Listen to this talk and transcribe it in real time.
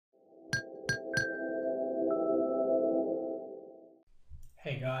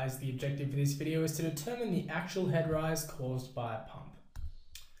guys, the objective for this video is to determine the actual head rise caused by a pump.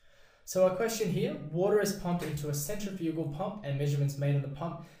 So our question here, water is pumped into a centrifugal pump and measurements made on the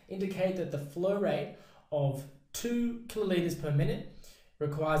pump indicate that the flow rate of 2 kiloliters per minute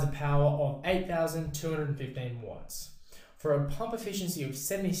requires a power of 8,215 watts. For a pump efficiency of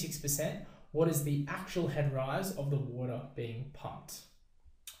 76%, what is the actual head rise of the water being pumped?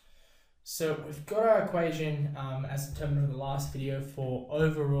 So we've got our equation as determined in the last video for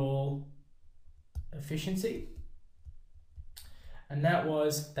overall efficiency. And that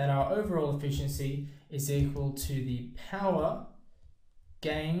was that our overall efficiency is equal to the power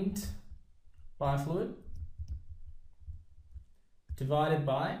gained by fluid divided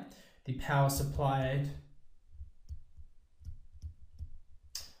by the power supplied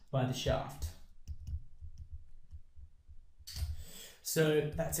by the shaft.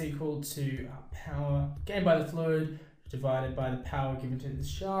 So that's equal to power gained by the fluid divided by the power given to the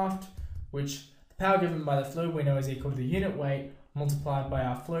shaft, which the power given by the fluid we know is equal to the unit weight multiplied by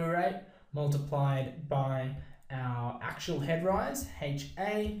our flow rate multiplied by our actual head rise,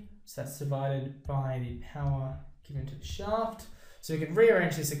 HA, so that's divided by the power given to the shaft. So we can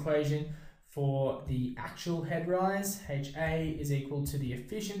rearrange this equation for the actual head rise. HA is equal to the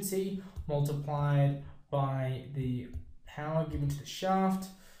efficiency multiplied by the power given to the shaft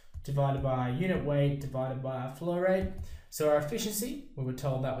divided by our unit weight divided by our flow rate. So our efficiency, we were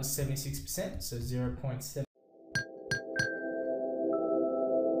told that was 76%, so 0.7